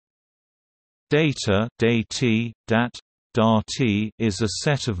Data dati, dat, dati is a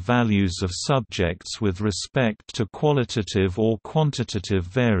set of values of subjects with respect to qualitative or quantitative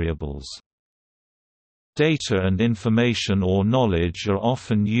variables. Data and information or knowledge are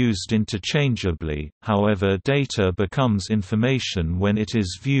often used interchangeably, however data becomes information when it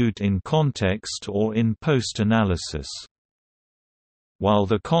is viewed in context or in post-analysis. While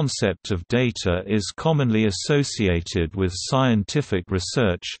the concept of data is commonly associated with scientific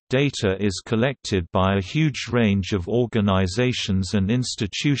research, data is collected by a huge range of organizations and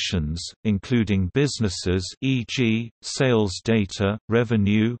institutions, including businesses, e.g., sales data,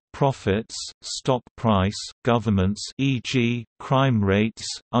 revenue, profits, stock price, governments, e.g., crime rates,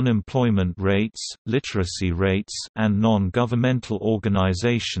 unemployment rates, literacy rates, and non-governmental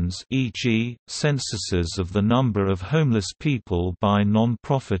organizations, e.g., censuses of the number of homeless people by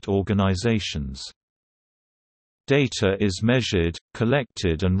non-profit organizations. Data is measured,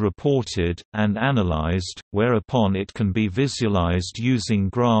 collected and reported, and analyzed, whereupon it can be visualized using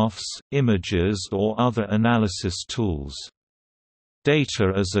graphs, images or other analysis tools.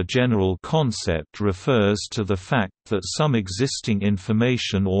 Data as a general concept refers to the fact that some existing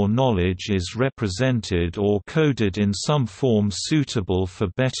information or knowledge is represented or coded in some form suitable for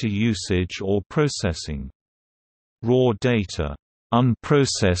better usage or processing. Raw data,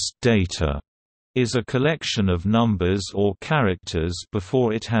 unprocessed data, is a collection of numbers or characters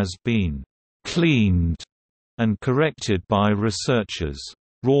before it has been cleaned and corrected by researchers.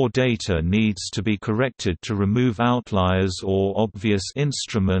 Raw data needs to be corrected to remove outliers or obvious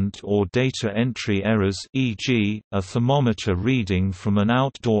instrument or data entry errors, e.g., a thermometer reading from an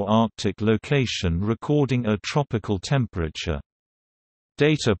outdoor Arctic location recording a tropical temperature.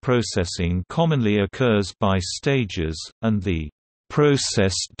 Data processing commonly occurs by stages, and the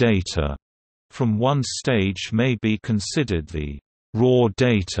processed data from one stage may be considered the raw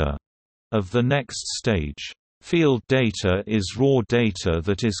data of the next stage. Field data is raw data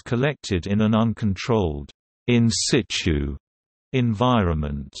that is collected in an uncontrolled, in situ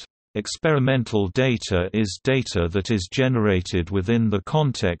environment. Experimental data is data that is generated within the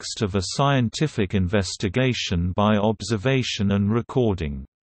context of a scientific investigation by observation and recording.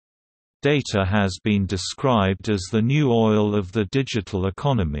 Data has been described as the new oil of the digital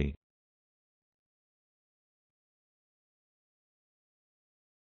economy.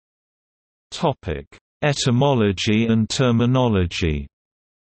 Etymology and terminology.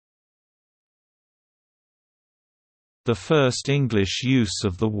 The first English use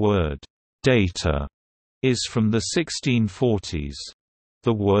of the word «data» is from the 1640s.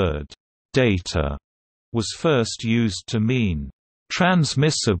 The word «data» was first used to mean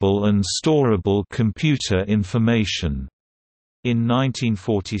 «transmissible and storable computer information» in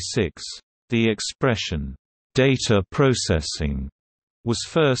 1946. The expression «data processing» was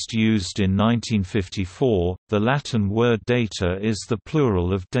first used in 1954. The Latin word data is the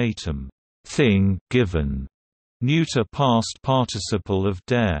plural of datum, thing given, neuter past participle of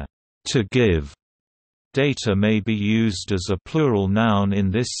dare, to give. Data may be used as a plural noun in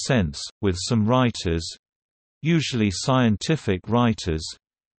this sense, with some writers, usually scientific writers,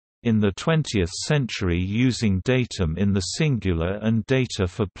 in the 20th century using datum in the singular and data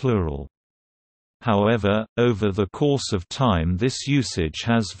for plural. However, over the course of time this usage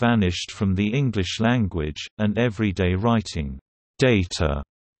has vanished from the English language, and everyday writing, data,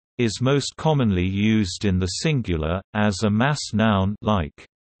 is most commonly used in the singular, as a mass noun like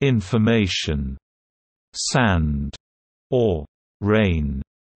information, sand, or rain.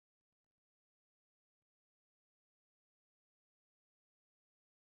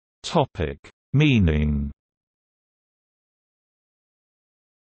 Meaning.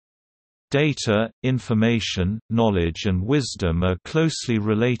 Data, information, knowledge and wisdom are closely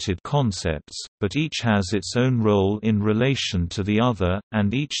related concepts, but each has its own role in relation to the other,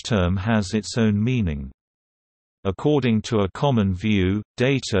 and each term has its own meaning. According to a common view,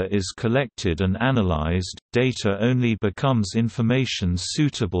 data is collected and analyzed. Data only becomes information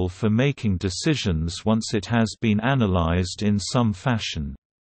suitable for making decisions once it has been analyzed in some fashion.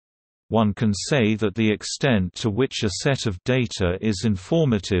 One can say that the extent to which a set of data is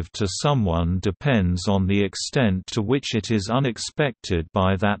informative to someone depends on the extent to which it is unexpected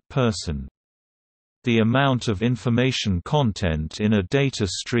by that person. The amount of information content in a data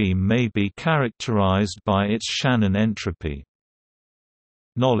stream may be characterized by its Shannon entropy.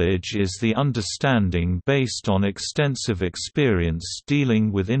 Knowledge is the understanding based on extensive experience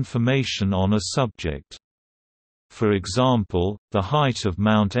dealing with information on a subject. For example, the height of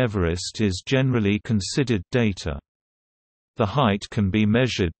Mount Everest is generally considered data. The height can be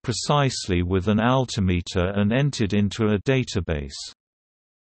measured precisely with an altimeter and entered into a database.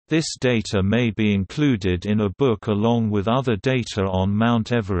 This data may be included in a book along with other data on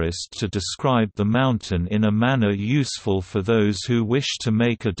Mount Everest to describe the mountain in a manner useful for those who wish to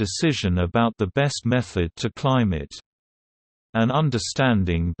make a decision about the best method to climb it. An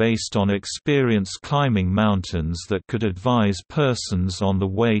understanding based on experience climbing mountains that could advise persons on the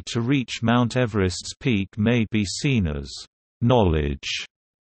way to reach Mount Everest's peak may be seen as knowledge.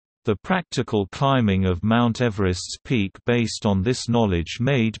 The practical climbing of Mount Everest's peak based on this knowledge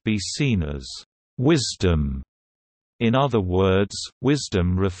may be seen as wisdom. In other words,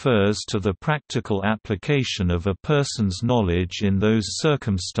 wisdom refers to the practical application of a person's knowledge in those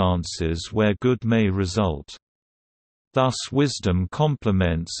circumstances where good may result. Thus wisdom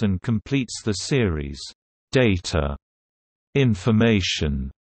complements and completes the series data, information,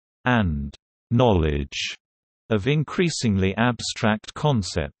 and knowledge of increasingly abstract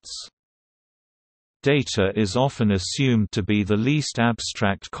concepts. Data is often assumed to be the least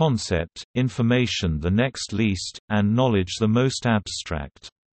abstract concept, information the next least, and knowledge the most abstract.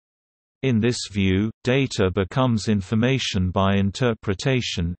 In this view, data becomes information by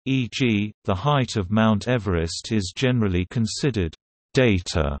interpretation, e.g., the height of Mount Everest is generally considered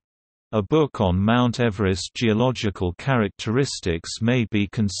data. A book on Mount Everest geological characteristics may be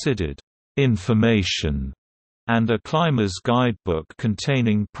considered information, and a climber's guidebook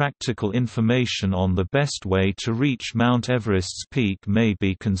containing practical information on the best way to reach Mount Everest's peak may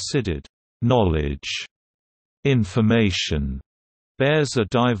be considered knowledge. Information bears a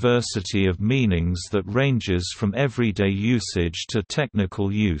diversity of meanings that ranges from everyday usage to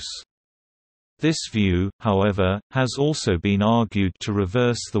technical use. This view, however, has also been argued to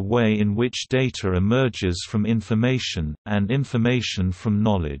reverse the way in which data emerges from information, and information from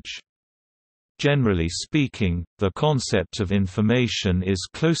knowledge. Generally speaking, the concept of information is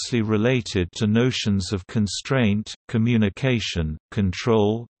closely related to notions of constraint, communication,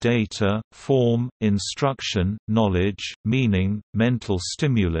 control, data, form, instruction, knowledge, meaning, mental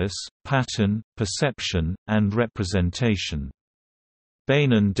stimulus, pattern, perception, and representation.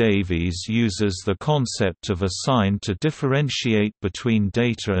 Bain and Davies uses the concept of a sign to differentiate between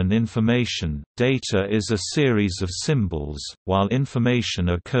data and information. Data is a series of symbols, while information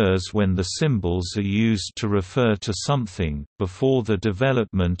occurs when the symbols are used to refer to something. Before the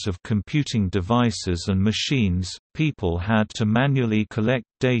development of computing devices and machines, people had to manually collect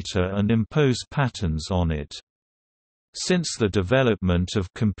data and impose patterns on it. Since the development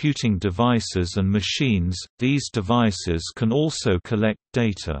of computing devices and machines, these devices can also collect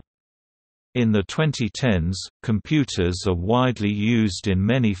data. In the 2010s, computers are widely used in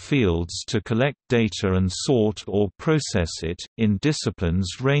many fields to collect data and sort or process it, in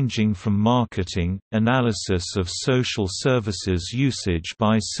disciplines ranging from marketing, analysis of social services usage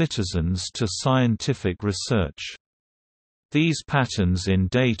by citizens to scientific research. These patterns in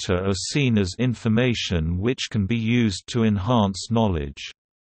data are seen as information which can be used to enhance knowledge.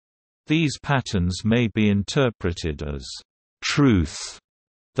 These patterns may be interpreted as truth,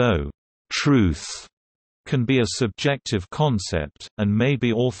 though truth can be a subjective concept, and may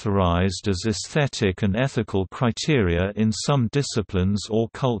be authorized as aesthetic and ethical criteria in some disciplines or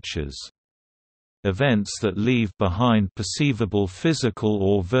cultures. Events that leave behind perceivable physical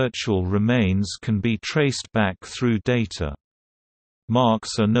or virtual remains can be traced back through data.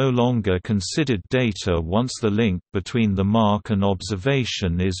 Marks are no longer considered data once the link between the mark and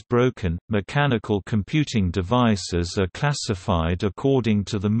observation is broken. Mechanical computing devices are classified according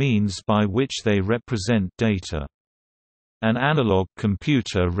to the means by which they represent data. An analog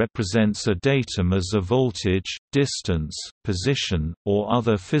computer represents a datum as a voltage, distance, position, or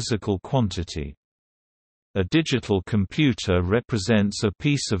other physical quantity. A digital computer represents a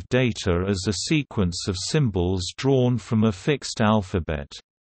piece of data as a sequence of symbols drawn from a fixed alphabet.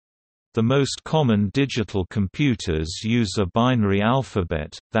 The most common digital computers use a binary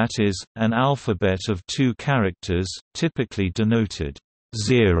alphabet, that is, an alphabet of two characters, typically denoted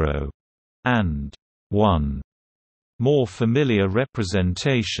 0 and 1. More familiar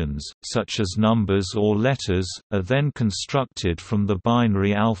representations, such as numbers or letters, are then constructed from the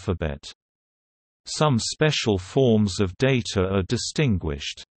binary alphabet. Some special forms of data are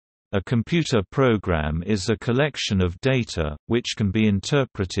distinguished. A computer program is a collection of data, which can be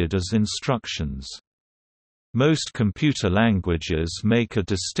interpreted as instructions. Most computer languages make a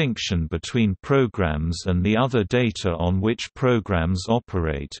distinction between programs and the other data on which programs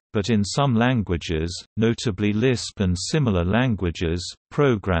operate, but in some languages, notably Lisp and similar languages,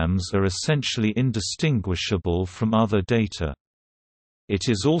 programs are essentially indistinguishable from other data. It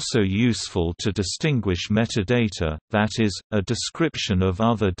is also useful to distinguish metadata, that is, a description of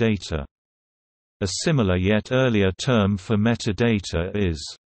other data. A similar yet earlier term for metadata is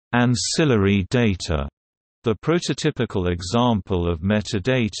Ancillary data. The prototypical example of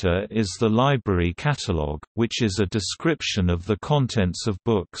metadata is the library catalog, which is a description of the contents of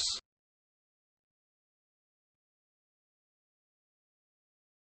books.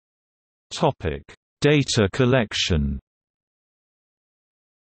 Topic: Data collection.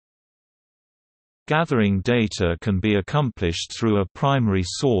 Gathering data can be accomplished through a primary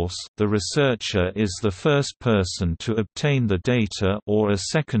source. The researcher is the first person to obtain the data, or a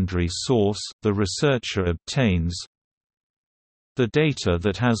secondary source the researcher obtains. The data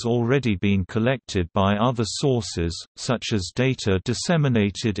that has already been collected by other sources, such as data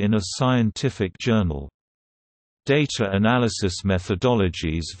disseminated in a scientific journal. Data analysis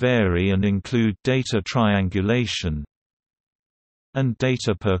methodologies vary and include data triangulation and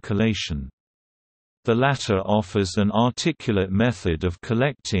data percolation. The latter offers an articulate method of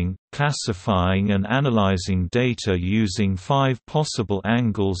collecting, classifying and analyzing data using 5 possible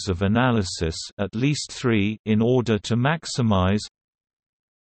angles of analysis, at least 3, in order to maximize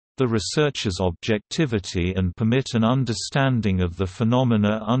the researcher's objectivity and permit an understanding of the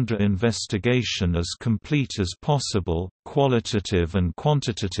phenomena under investigation as complete as possible. Qualitative and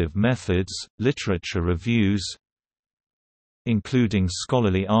quantitative methods, literature reviews, including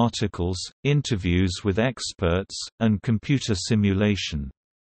scholarly articles, interviews with experts, and computer simulation.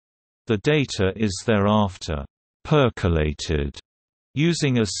 The data is thereafter percolated,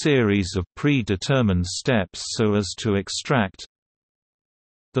 using a series of predetermined steps so as to extract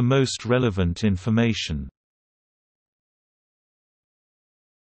the most relevant information.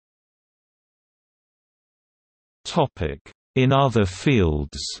 In other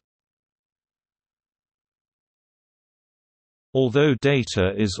fields. Although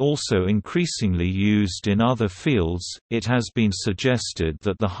data is also increasingly used in other fields, it has been suggested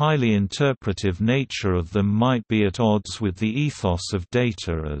that the highly interpretive nature of them might be at odds with the ethos of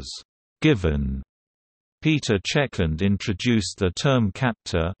data as given. Peter Checkland introduced the term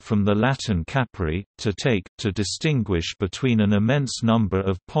capta from the Latin capere, to take, to distinguish between an immense number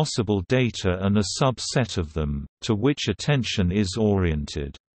of possible data and a subset of them, to which attention is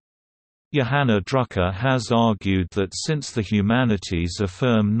oriented. Johanna Drucker has argued that since the humanities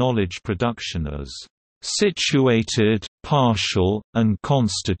affirm knowledge production as situated, partial, and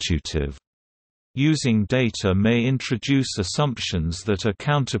constitutive, using data may introduce assumptions that are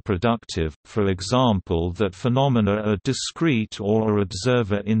counterproductive, for example that phenomena are discrete or are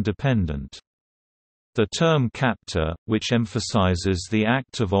observer-independent. The term capta, which emphasizes the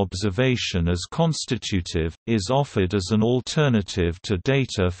act of observation as constitutive, is offered as an alternative to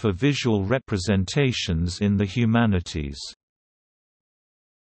data for visual representations in the humanities.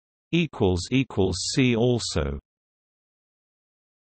 See also